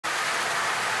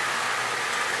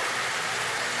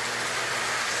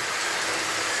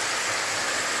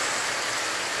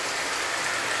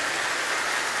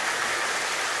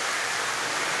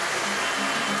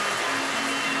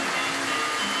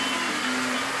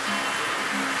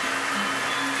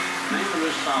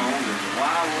song is the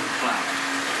Wildwood Flower.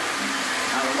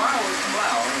 Now, the Wildwood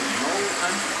Flower is an old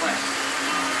country classic.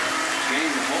 It's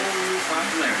gained a whole new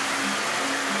popularity.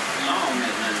 The song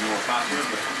isn't any more popular,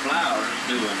 but the flower is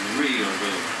doing real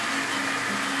good.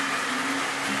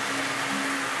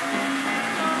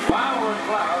 Wildwood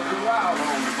flowers are wild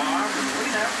on the farm, and we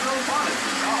have no bonnets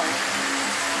at all.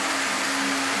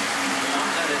 Some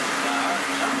said it's a flower,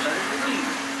 and some said it's a leaf.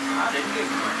 I didn't give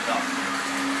them much thought.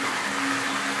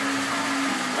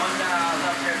 One day I was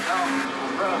up there talking to my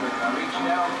brother, and I reached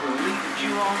down for a leaf to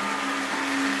chew on.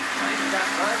 Things got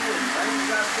fuzzy and things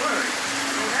got blurry.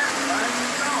 So that's why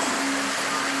it's gone.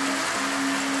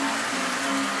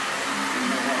 You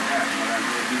know what happened when I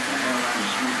really beat the hell out of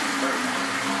smoking bird.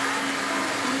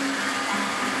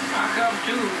 I come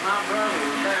to, my brother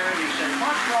was there, and he said,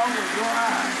 "What's wrong with your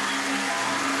eyes?"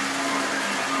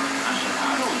 I said,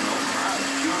 "I don't know. I was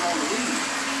chewing on the leaves."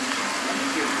 Let me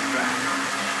give it a try.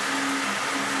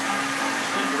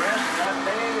 Spent the rest of that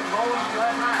day and most of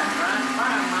that night trying to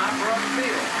find my brother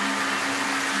Bill.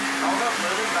 Called up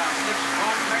with him about 6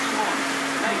 o'clock next morning,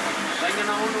 naked, singing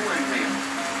on the windmill.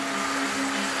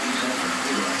 He said, "It's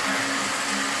good up there."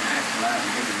 Actually, I was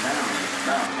getting down and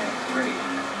about half crazy.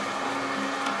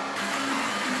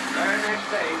 The very next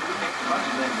day, we picked a bunch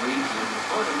of them weeds and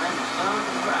put them in the sun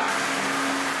to dry.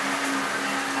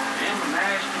 Then we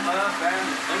mashed them up and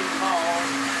cleaned them all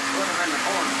and put them in the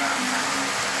corn pile.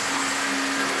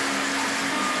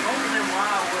 Most of them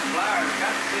wildwood flowers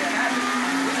got to be a habit.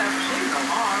 We never seen no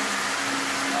harm.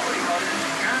 So we thought it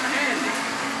was kind of handy.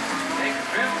 Take a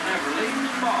trip and never leave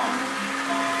the farm.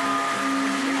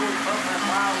 You go up that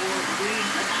wildwood weed,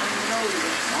 next thing you know, you're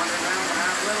just wandering around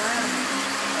behind little animals.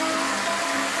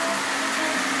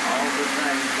 All the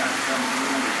things got to come to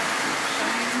an end.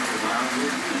 Same as the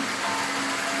wildwood weed.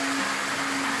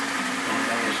 One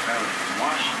day his fellow from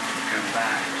Washington come by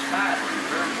and spied him and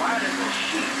turned white as a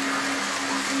sheet.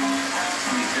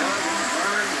 He dug and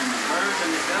burned and burned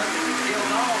and he dug and he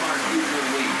killed all our cute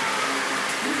little weeds.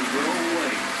 It would go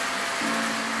away.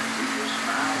 We just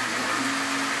smiled at him.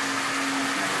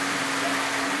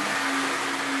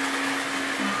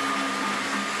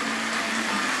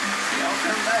 Y'all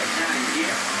come back now and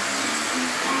get it.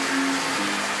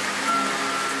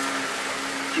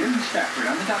 Jim Stafford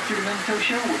on the Dr. Demento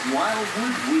Show with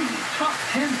Wildwood Weed. Top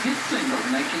 10 hit single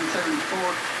in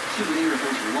 1974. Souvenir of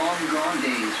those long-gone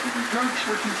days when drugs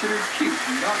were considered cute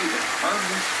and not even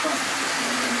harmless fun.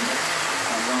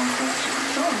 A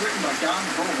song written by Don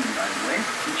Bowman, by the way.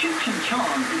 Egyptian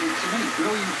Chong, who did so many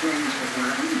brilliant things with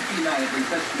her undeniably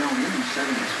best known in the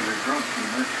 70s for her drug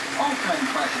humor. All-time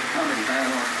classic comedy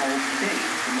dialogue called Days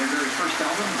from their very first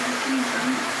album in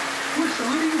 1970. We're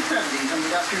saluting the 70s on the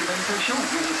Dr. Demento Show.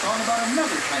 Here's a song about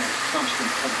another kind of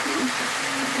substance abuse,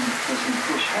 and President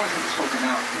Bush hasn't spoken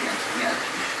out against yet.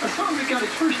 A song that got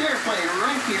its first airplay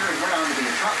right here and went on to be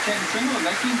a top 10 single in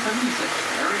 1976.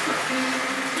 Very good.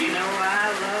 You know I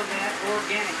love that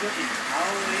organic cooking,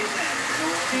 always at the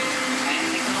store. And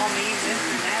they call me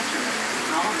Mr. Natural,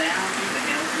 on down to the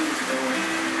health food store.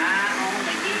 I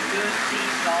only eat good sea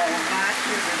salt, white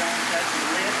sugar don't touch my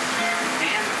lips.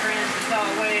 And my friends is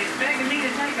always begging me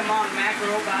to take them on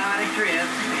macrobiotic trips.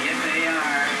 Yes, they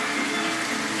are.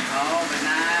 Oh, but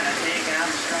night I take out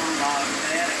the strong box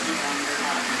that I keep under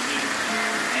lock and key.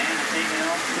 And I take it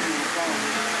off to the phone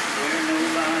where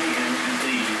nobody else can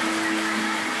see.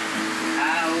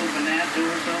 I open that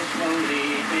door so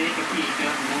slowly, take a peek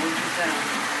up Motion Sound.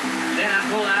 Then I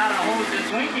pull out a Hostess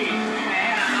Twinkie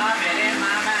and I pop it in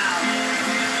my mouth.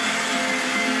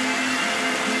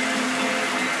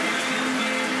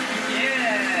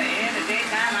 Yeah, in the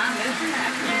daytime I'm Mr.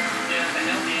 Natural, just as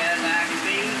healthy as I can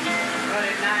be. But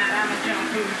at night I'm a junk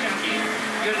food junkie.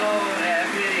 Good Lord, have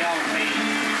pity on me.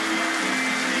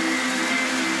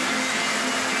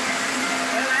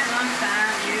 Well, at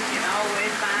lunchtime you can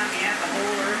always find me at the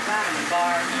Whole Earth Vitamin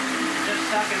Bar, just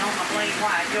sucking on my plain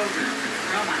white yogurt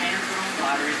from my hand-thrown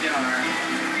pottery jar.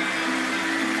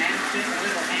 And sipping a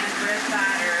little hand-pressed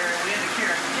cider with a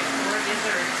carrot stick for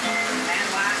dessert. And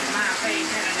wiping my face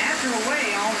in a natural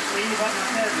way on the sleeve of my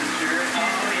peasant shirt.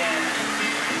 Oh, yeah.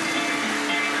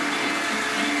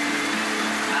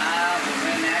 But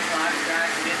when that clock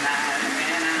strikes midnight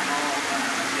and I'm all by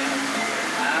myself,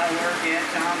 I work at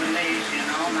combination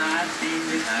on my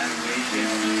secret hideaway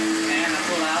shelf. And I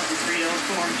pull out the Fritos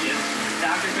corn chips,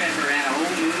 Dr. Pepper, and a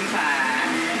whole moon pie.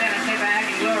 And then I sit back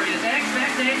in glorious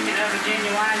expectation of a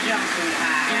genuine junk food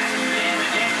high.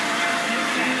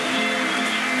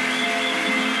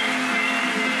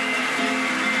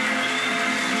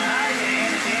 And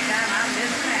a daytime I'm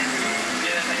Mr. Natural,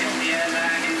 just as healthy as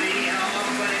I can be. Oh,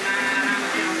 but at night I'm a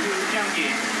junk food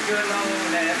junkie. Good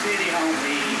Lord, city home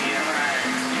be right.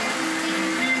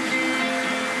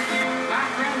 My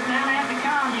friends down at the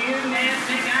commune, they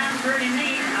think I'm pretty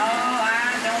neat. Oh,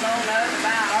 I don't know nothing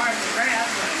about arts and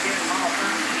crafts, but I give them all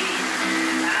something to eat.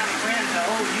 I'm a friend to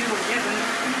old Hugh Gibbons,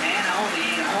 and I only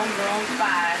eat homegrown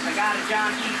spice. I got a John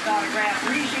Keats autograph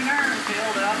reaching urn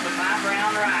filled up with my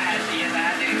brown rice. Yes,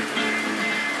 I do.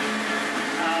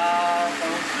 Oh,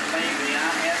 folks, lately I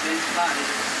have been spotted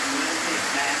with a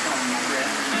tic-tac on my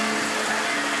breast.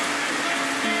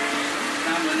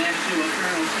 Stumbling into a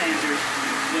Colonel Sanders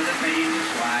with a face as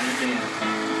wide as death.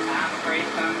 I'm afraid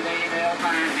someday they'll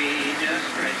find me just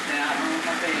stretched out on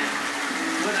my bed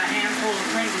with a handful of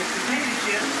Pringles potato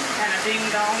chips and a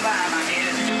ding-dong by my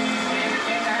head.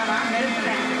 Every time I'm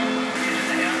missing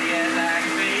as healthy as I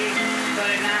can be, but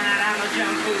at night I'm a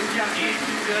junk food junkie.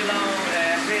 Good Lord,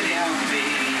 that's really on me.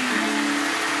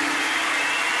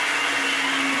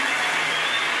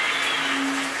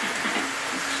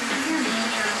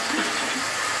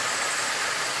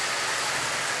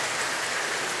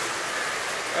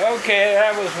 Okay,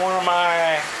 that was one of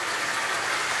my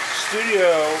studio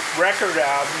record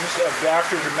albums of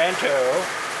Dr. Demento.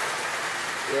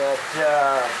 It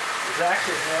was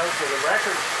actually known for the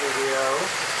record studio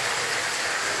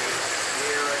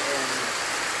here in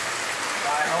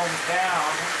my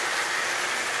hometown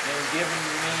and given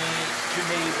to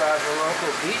me by the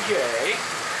local DJ.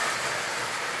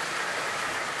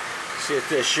 See if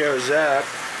this shows up.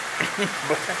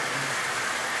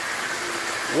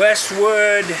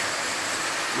 Westwood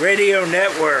Radio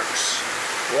Networks,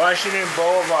 Washington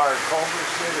Boulevard, Culver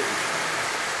City.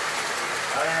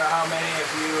 I don't know how many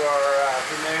of you are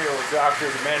familiar with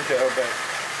Dr. Demento, but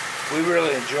we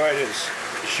really enjoyed his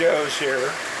shows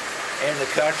here in the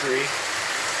country.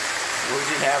 We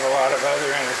didn't have a lot of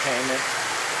other entertainment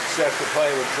except to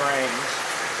play with trains.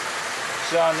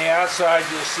 So on the outside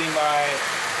you'll see my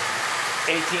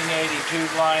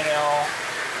 1882 Lionel,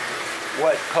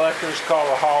 what collectors call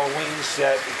a Halloween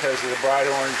set because of the bright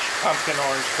orange, pumpkin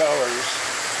orange colors,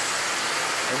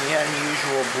 and the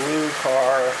unusual blue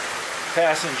car,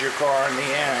 passenger car in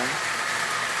the end.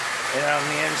 And on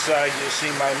the inside you'll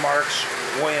see my Marx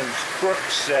Williams Crook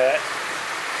set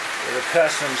with a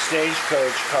custom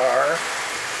stagecoach car.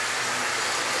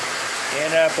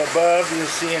 And up above you'll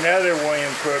see another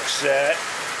William Crook set,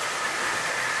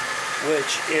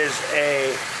 which is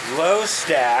a low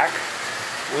stack,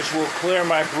 which will clear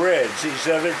my bridge. These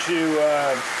other two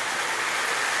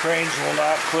trains will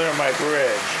not clear my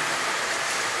bridge.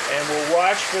 And we'll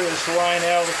watch for this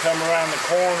Lionel to come around the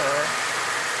corner.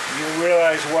 You'll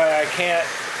realize why I can't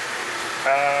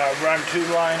run two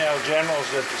Lionel Generals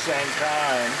at the same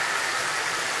time.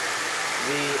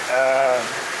 The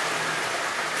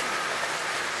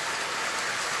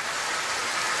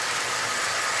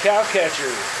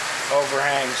cowcatcher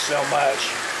overhangs so much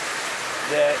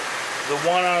that the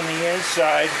one on the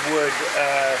inside would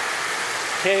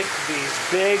take these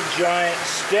big giant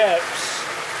steps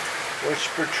which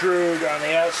protrude on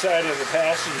the outside of the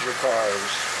passenger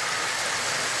cars.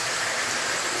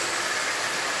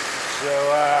 So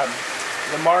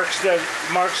the Marx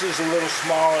is a little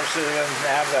smaller, so it doesn't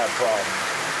have that problem.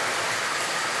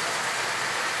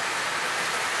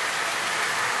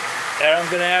 And I'm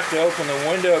going to have to open the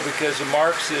window because the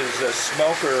Marx is a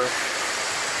smoker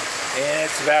and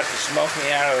it's about to smoke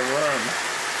me out of the room.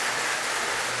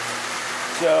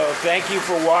 So thank you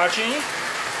for watching.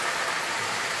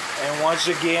 And once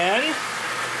again,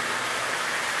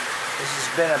 this has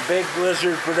been a Big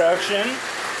Blizzard production.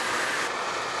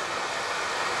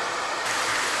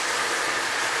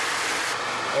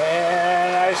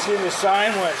 And I see the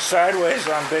sign went sideways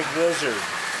on Big Blizzard.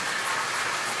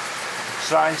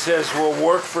 Sign says, "We'll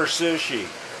work for sushi."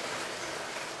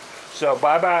 So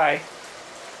bye-bye.